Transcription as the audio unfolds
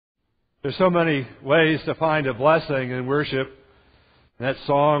There's so many ways to find a blessing in worship. That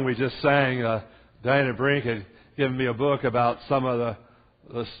song we just sang, Diana Brink had given me a book about some of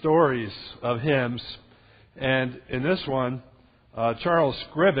the stories of hymns. And in this one, Charles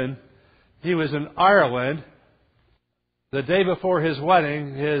Scriven, he was in Ireland. The day before his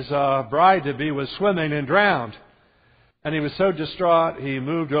wedding, his bride-to-be was swimming and drowned. And he was so distraught, he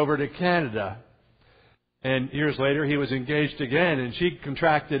moved over to Canada. And years later, he was engaged again, and she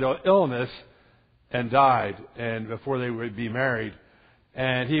contracted an illness and died, and before they would be married.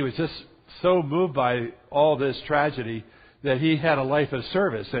 And he was just so moved by all this tragedy that he had a life of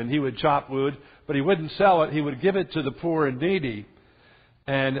service, and he would chop wood, but he wouldn't sell it. He would give it to the poor and needy.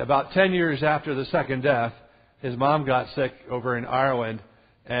 And about 10 years after the second death, his mom got sick over in Ireland,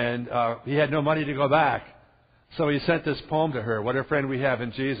 and he had no money to go back. So he sent this poem to her, "What a Friend We Have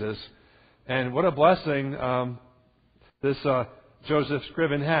in Jesus." And what a blessing this Joseph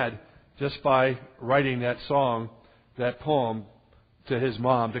Scriven had just by writing that song, that poem, to his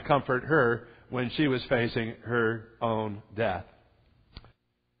mom to comfort her when she was facing her own death.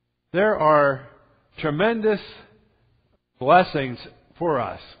 There are tremendous blessings for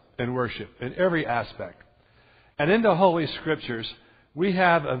us in worship in every aspect. And in the Holy Scriptures, we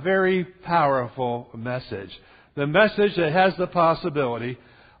have a very powerful message. The message that has the possibility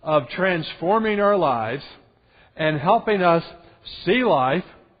of transforming our lives and helping us see life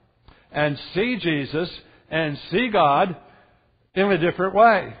and see Jesus and see God in a different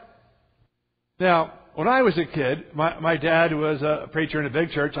way. Now, when I was a kid, my dad was a preacher in a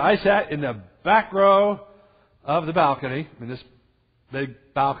big church. I sat in the back row of the balcony, in this big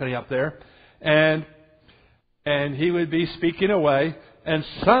balcony up there, and he would be speaking away, and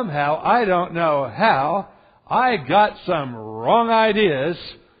somehow, I don't know how, I got some wrong ideas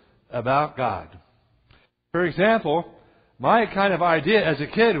about God. For example, my kind of idea as a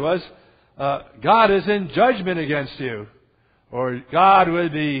kid was, God is in judgment against you, or God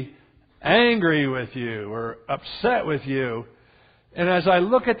would be angry with you, or upset with you. And as I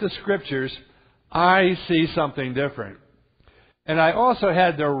look at the Scriptures, I see something different. And I also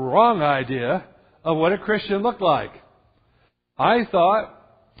had the wrong idea of what a Christian looked like. I thought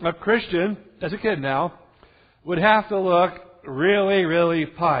a Christian, as a kid now, would have to look really, really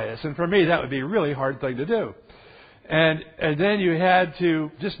pious. And for me, that would be a really hard thing to do. And then you had to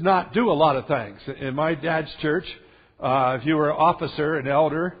just not do a lot of things. In my dad's church, if you were an officer, an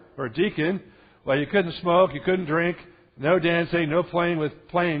elder, or a deacon, well, you couldn't smoke, you couldn't drink, no dancing, no playing with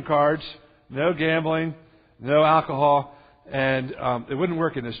playing cards, no gambling, no alcohol, and it wouldn't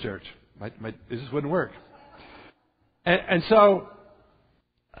work in this church. It just wouldn't work. And so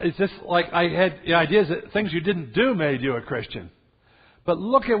it's just like I had the ideas that things you didn't do made you a Christian. But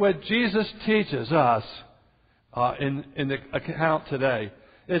look at what Jesus teaches us in the account today.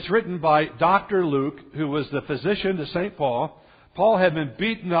 It's written by Dr. Luke, who was the physician to St. Paul. Paul had been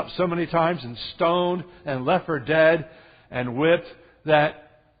beaten up so many times and stoned and left for dead and whipped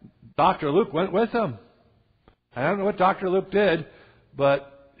that Dr. Luke went with him. I don't know what Dr. Luke did,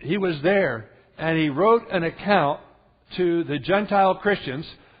 but he was there. And he wrote an account to the Gentile Christians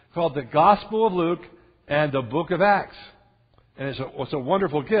called the Gospel of Luke and the Book of Acts. And it's a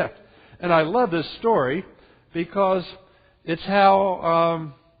wonderful gift. And I love this story because it's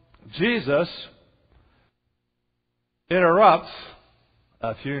how Jesus interrupts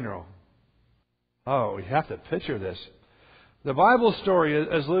a funeral. Oh, we have to picture this. The Bible story,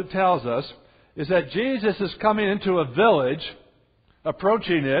 as Luke tells us, is that Jesus is coming into a village,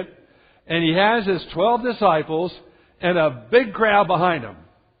 approaching it, and he has his 12 disciples and a big crowd behind him.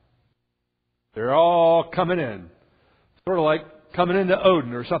 They're all coming in. Sort of like coming into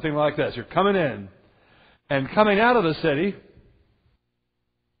Odin or something like this. You're coming in. And coming out of the city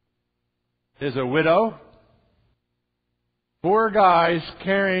is a widow, 4 guys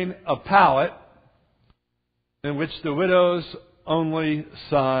carrying a pallet in which the widow's only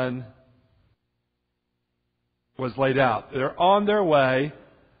son was laid out. They're on their way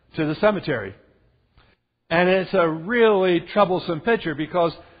to the cemetery. And it's a really troublesome picture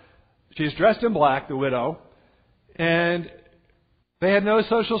because she's dressed in black, the widow, and they had no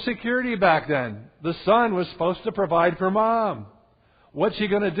Social Security back then. The son was supposed to provide for mom. What's she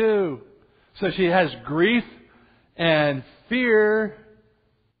going to do? So she has grief and fear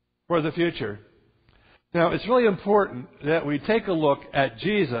for the future. Now, it's really important that we take a look at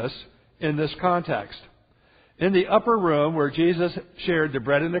Jesus in this context. In the upper room where Jesus shared the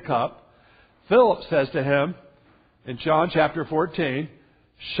bread and the cup, Philip says to him in John chapter 14,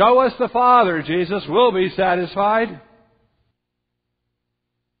 "Show us the Father, Jesus, we'll be satisfied."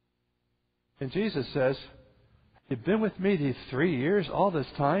 And Jesus says, "You've been with me these 3 years, all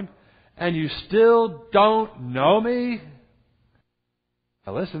this time, and you still don't know me?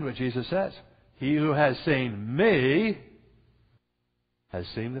 Now listen to what Jesus says. He who has seen me has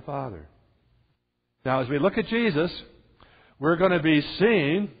seen the Father. Now as we look at Jesus, we're going to be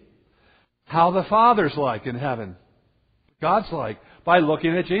seeing how the Father's like in heaven. God's like, by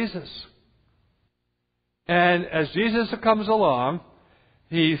looking at Jesus. And as Jesus comes along,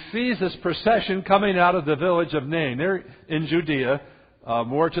 he sees this procession coming out of the village of Nain. They're in Judea,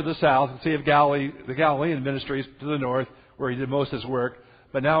 more to the south. The Sea of Galilee, the Galilean ministries to the north, where he did most of his work.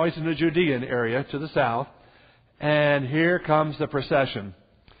 But now he's in the Judean area to the south. And here comes the procession.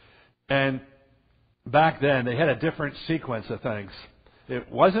 And back then, they had a different sequence of things.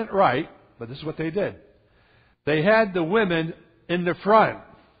 It wasn't right, but this is what they did. They had the women in the front.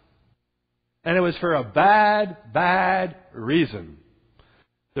 And it was for a bad reason.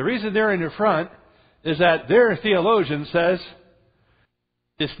 The reason they're in the front is that their theologian says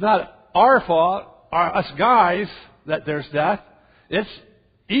it's not our fault, us guys, that there's death. It's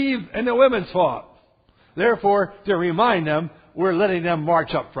Eve and the women's fault. Therefore, to remind them, we're letting them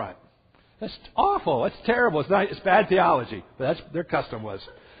march up front. That's awful. That's terrible. It's bad theology. But that's their custom was.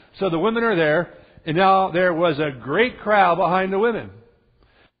 So the women are there, and now there was a great crowd behind the women.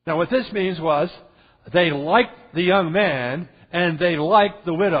 Now what this means was they liked the young man and they liked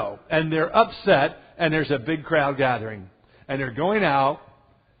the widow. And they're upset and there's a big crowd gathering. And they're going out.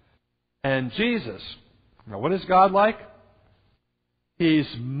 And Jesus, now what is God like? He's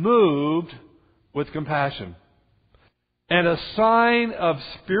moved with compassion. And a sign of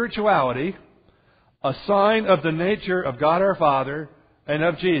spirituality, a sign of the nature of God our Father and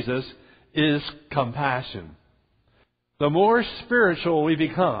of Jesus is compassion. The more spiritual we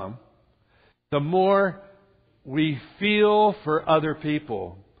become, the more we feel for other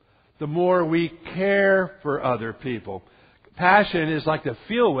people, the more we care for other people. Passion is like to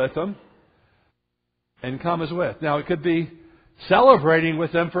feel with them and come as with. Now, it could be celebrating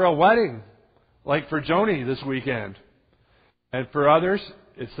with them for a wedding, like for Joni this weekend. And for others,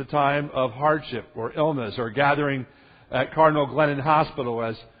 it's the time of hardship or illness or gathering at Cardinal Glennon Hospital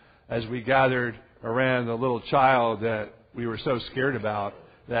as we gathered around the little child that we were so scared about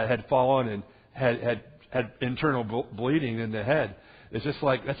that had fallen and had internal bleeding in the head. It's just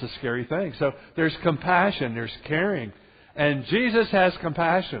like, that's a scary thing. So there's compassion, there's caring. And Jesus has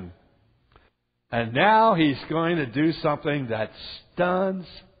compassion. And now he's going to do something that stuns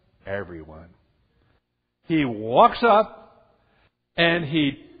everyone. He walks up and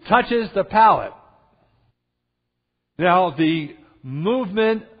he touches the pallet. Now the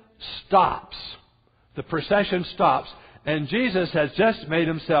movement stops. The procession stops. And Jesus has just made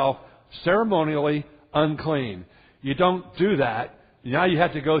himself ceremonially unclean. You don't do that. Now you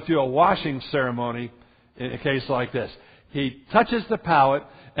have to go through a washing ceremony in a case like this. He touches the pallet,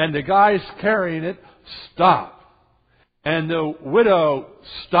 and the guys carrying it stop. And the widow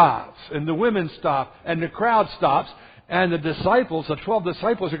stops, and the women stop, and the crowd stops, and the disciples, the 12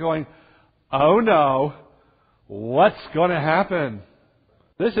 disciples are going, oh no, what's going to happen?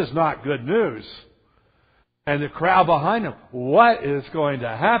 This is not good news. And the crowd behind them, what is going to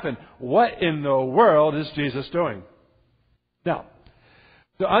happen? What in the world is Jesus doing? Now,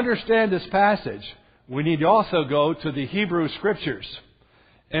 to understand this passage, we need to also go to the Hebrew Scriptures.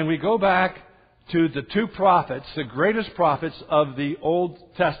 And we go back to the two prophets, the greatest prophets of the Old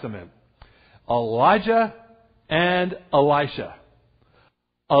Testament, Elijah and Elisha.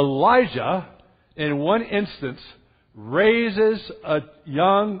 Elijah, in one instance, raises a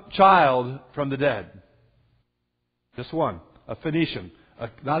young child from the dead. Just one, a Phoenician,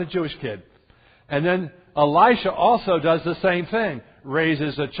 not a Jewish kid. And then Elisha also does the same thing,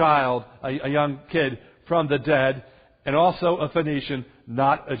 raises a child, a young kid from the dead, and also a Phoenician,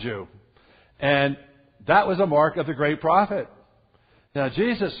 not a Jew. And that was a mark of the great prophet. Now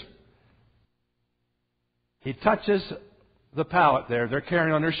Jesus, he touches the pallet there. They're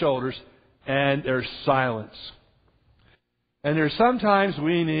carrying on their shoulders, and there's silence. And there's sometimes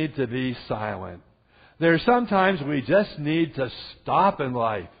we need to be silent. There's sometimes we just need to stop in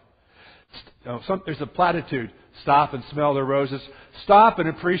life. There's a platitude. Stop and smell the roses. Stop and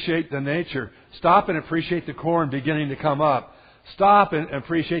appreciate the nature. Stop and appreciate the corn beginning to come up. Stop and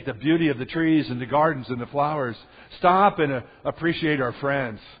appreciate the beauty of the trees and the gardens and the flowers. Stop and appreciate our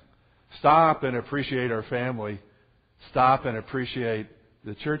friends. Stop and appreciate our family. Stop and appreciate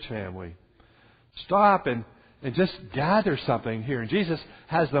the church family. Stop and just gather something here. And Jesus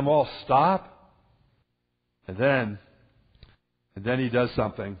has them all stop. And then he does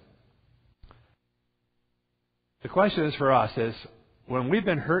something. The question is for us is, when we've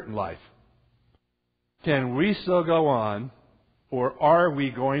been hurt in life, can we still go on or are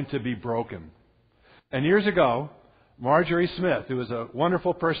we going to be broken? And years ago, Marjorie Smith, who was a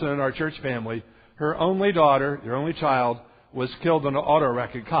wonderful person in our church family, her only daughter, their only child, was killed in an auto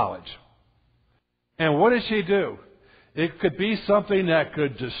wreck in college. And what did she do? It could be something that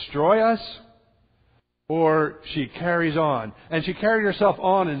could destroy us, or she carries on. And she carried herself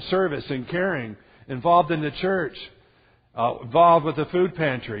on in service and caring, involved in the church, involved with the food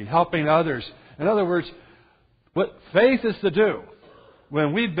pantry, helping others. In other words, what faith is to do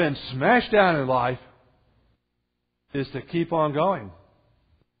when we've been smashed down in life is to keep on going.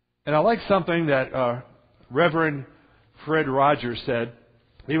 And I like something that Reverend Fred Rogers said.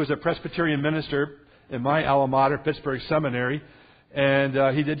 He was a Presbyterian minister in my alma mater, Pittsburgh Seminary,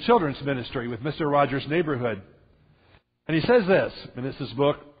 and he did children's ministry with Mr. Rogers' Neighborhood. And he says this, and this is his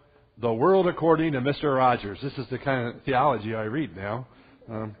book, The World According to Mr. Rogers. This is the kind of theology I read now.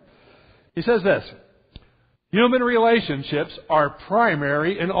 He says this: human relationships are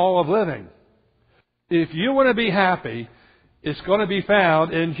primary in all of living. If you want to be happy, it's going to be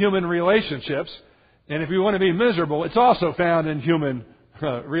found in human relationships. And if you want to be miserable, it's also found in human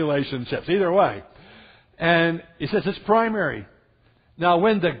relationships. Either way. And he says it's primary. Now,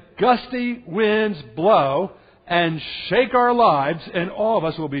 when the gusty winds blow and shake our lives, and all of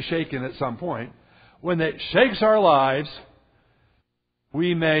us will be shaken at some point, when it shakes our lives,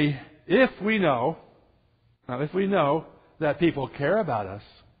 we may, if we know that people care about us.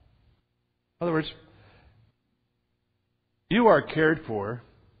 In other words, you are cared for.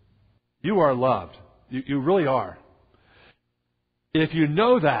 You are loved. You really are. If you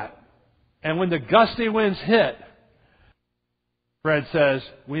know that, and when the gusty winds hit, Fred says,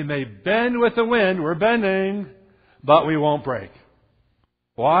 we may bend with the wind, we're bending, but we won't break.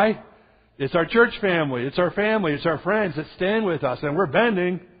 Why? It's our church family, it's our friends that stand with us, and we're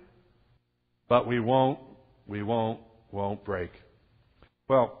bending, but we won't break.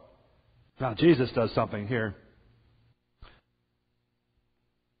 Well, now Jesus does something here.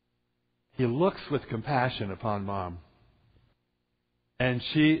 He looks with compassion upon Mom. And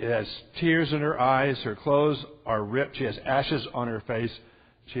she has tears in her eyes. Her clothes are ripped. She has ashes on her face.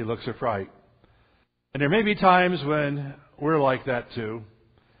 She looks a fright. And there may be times when we're like that too.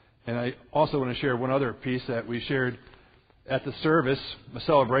 And I also want to share one other piece that we shared at the service, a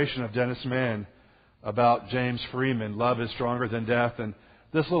celebration of Dennis Mann, about James Freeman, Love is Stronger Than Death. And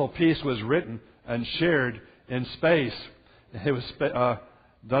this little piece was written and shared in space. It was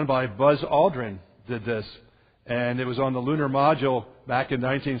done by Buzz Aldrin, did this. And it was on the lunar module back in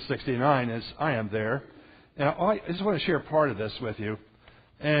 1969 as I am there. And I just want to share part of this with you.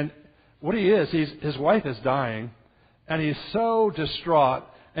 And what he is, his wife is dying, and he's so distraught.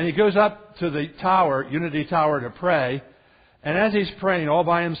 And he goes up to the tower, Unity Tower, to pray. And as he's praying all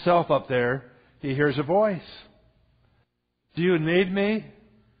by himself up there, he hears a voice. Do you need me?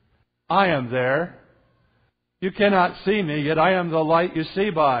 I am there. You cannot see me, yet I am the light you see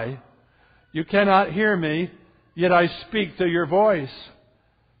by. You cannot hear me, yet I speak through your voice.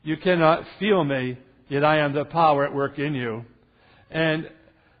 You cannot feel me, yet I am the power at work in you. And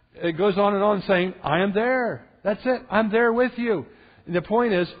it goes on and on saying, I am there. That's it. I'm there with you. And the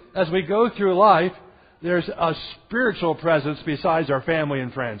point is, as we go through life, there's a spiritual presence besides our family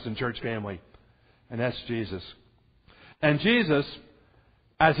and friends and church family. And that's Jesus. And Jesus,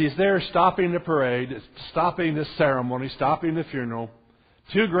 as He's there stopping the parade, stopping the ceremony, stopping the funeral,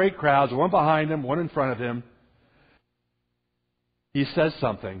 two great crowds, one behind Him, one in front of Him, He says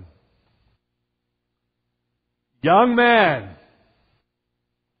something. Young man.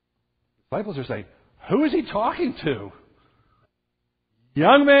 The disciples are saying, who is He talking to?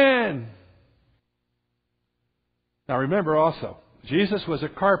 Young man. Now remember also, Jesus was a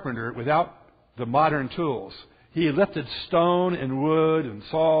carpenter without the modern tools. He lifted stone and wood and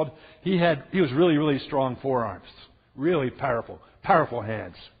sawed. He was really, really strong forearms. Really powerful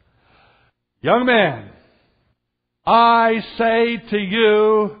hands. Young man, I say to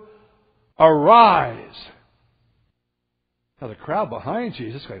you, arise. Now the crowd behind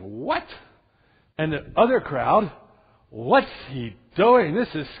Jesus going, what? And the other crowd, what's He doing? This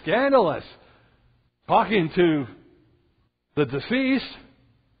is scandalous. Talking to the deceased.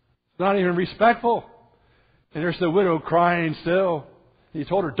 It's not even respectful. And there's the widow crying still. He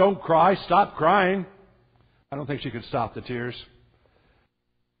told her, don't cry, stop crying. I don't think she could stop the tears.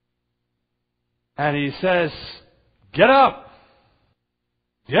 And He says, get up.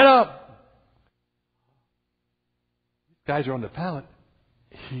 Get up. These guys are on the pallet.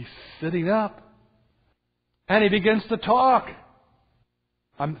 He's sitting up. And He begins to talk.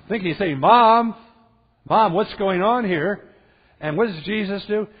 I'm thinking He's saying, Mom, what's going on here? And what does Jesus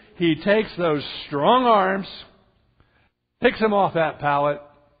do? He takes those strong arms. picks him off that pallet,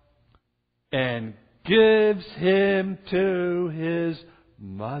 and gives him to his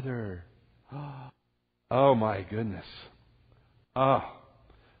mother. Oh, my goodness. Oh,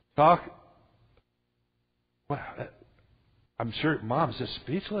 talk. Well, I'm sure Mom's just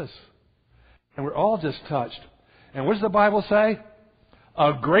speechless. And we're all just touched. And what does the Bible say?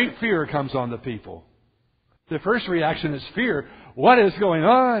 A great fear comes on the people. The first reaction is fear. What is going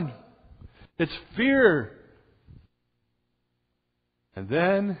on? It's fear. And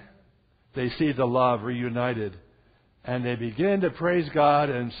then they see the love reunited. And they begin to praise God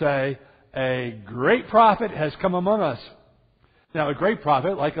and say, a great prophet has come among us. Now, a great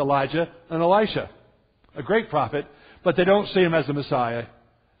prophet like Elijah and Elisha. A great prophet, but they don't see him as the Messiah.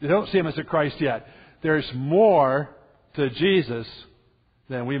 They don't see him as a Christ yet. There's more to Jesus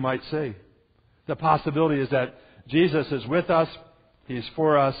than we might see. The possibility is that Jesus is with us, He's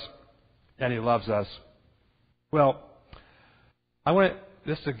for us, and He loves us. Well, I want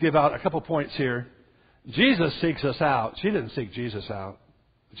just to give out a couple points here. Jesus seeks us out. She didn't seek Jesus out.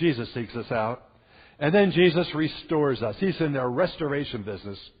 Jesus seeks us out. And then Jesus restores us. He's in the restoration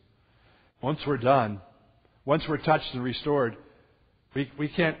business. Once we're done, once we're touched and restored, we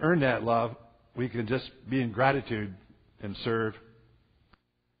can't earn that love. We can just be in gratitude and serve.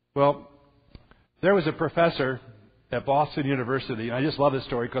 Well, there was a professor at Boston University. I just love this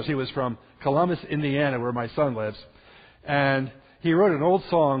story because he was from Columbus, Indiana, where my son lives. And he wrote an old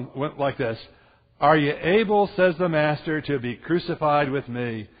song, went like this. Are you able, says the Master, to be crucified with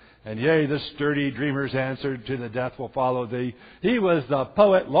me? And yea, the sturdy dreamers answered, to the death will follow thee. He was the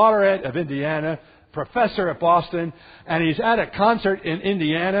poet laureate of Indiana, professor at Boston, and he's at a concert in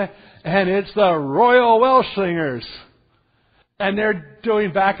Indiana, and it's the Royal Welsh Singers. And they're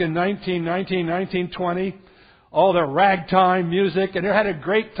doing back in 1919, 1920, all the ragtime music, and they had a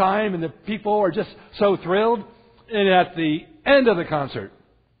great time, and the people are just so thrilled. And at the end of the concert,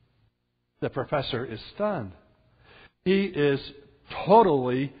 the professor is stunned. He is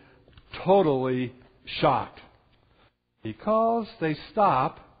totally shocked. Because they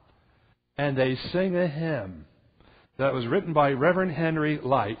stop and they sing a hymn that was written by Reverend Henry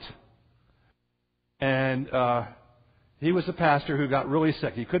Light. And he was a pastor who got really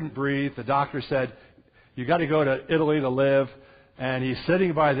sick. He couldn't breathe. The doctor said, you got to go to Italy to live. And he's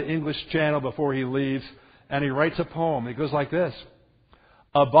sitting by the English Channel before he leaves. And he writes a poem. It goes like this.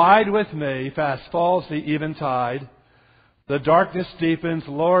 Abide with me, fast falls the eventide. The darkness deepens,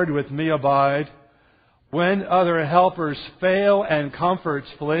 Lord, with me abide. When other helpers fail and comforts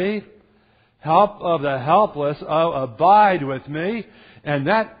flee, help of the helpless, oh, abide with me. And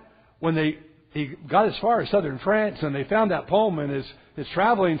that, when he got as far as southern France, and they found that poem in his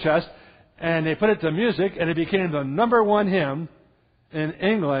traveling chest, and they put it to music, and it became the number one hymn in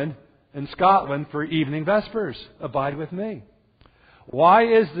England and Scotland for evening vespers. Abide with me. Why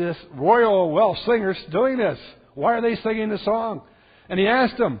is this Royal Welsh Singers doing this? Why are they singing the song? And he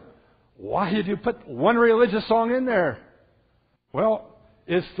asked them, why did you put one religious song in there? Well,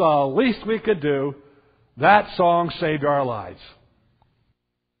 it's the least we could do. That song saved our lives.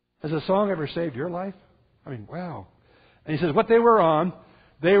 Has a song ever saved your life? I mean, wow. And he says what they were on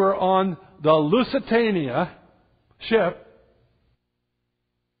the Lusitania ship.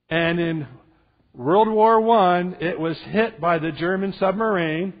 And in World War I, it was hit by the German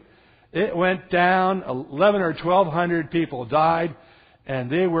submarine. It went down. 11 or 1,200 people died, and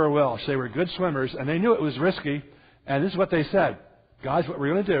they were Welsh. They were good swimmers, and they knew it was risky. And this is what they said. Guys, what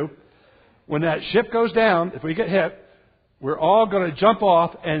we're going to do, when that ship goes down, if we get hit, we're all going to jump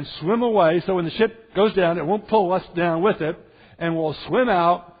off and swim away. So when the ship goes down, it won't pull us down with it. And we'll swim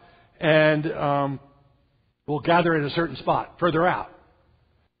out, and we'll gather in a certain spot further out.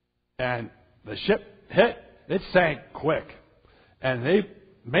 And the ship hit, it sank quick. And they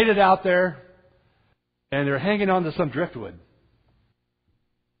made it out there, and they're hanging on to some driftwood.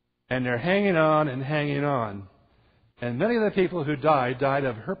 And they're hanging on and hanging on. And many of the people who died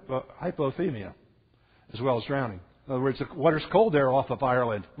of hypothermia, as well as drowning. In other words, the water's cold there off of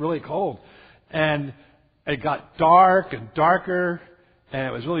Ireland, really cold. And it got dark and darker, and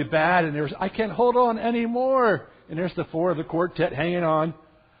it was really bad. And I can't hold on anymore. And there's the four of the quartet hanging on.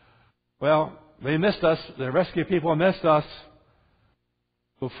 Well, they missed us. The rescue people missed us.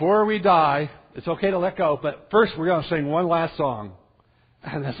 Before we die, it's okay to let go, but first we're going to sing one last song.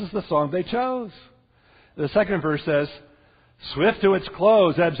 And this is the song they chose. The second verse says, swift to its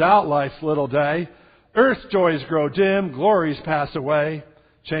close ebbs out life's little day. Earth's joys grow dim, glories pass away.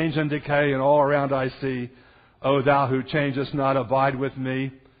 Change and decay, and all around I see. O thou who changest not, abide with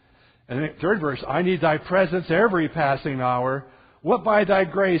me. And the third verse, I need thy presence every passing hour. What by thy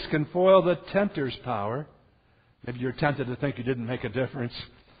grace can foil the tempter's power? Maybe you're tempted to think you didn't make a difference.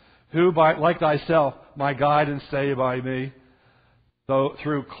 Who, like thyself, my guide and stay by me. Though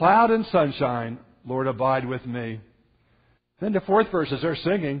through cloud and sunshine, Lord, abide with me. Then the fourth verse is they're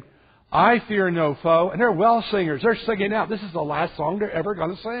singing, I fear no foe. And they're well singers. They're singing out. This is the last song they're ever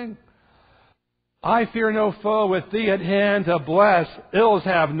going to sing. I fear no foe, with thee at hand to bless. Ills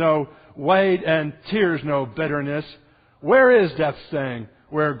have no weight and tears no bitterness. Where is death's sting?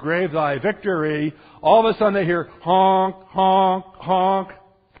 Where grave thy victory? All of a sudden they hear honk, honk, honk.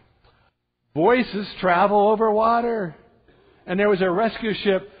 Voices travel over water. And there was a rescue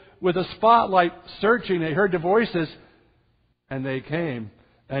ship with a spotlight searching. They heard the voices and they came.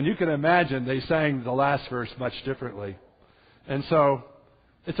 And you can imagine they sang the last verse much differently. And so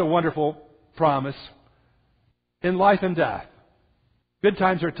it's a wonderful promise in life and death. Good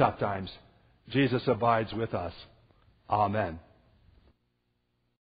times or tough times, Jesus abides with us. Amen.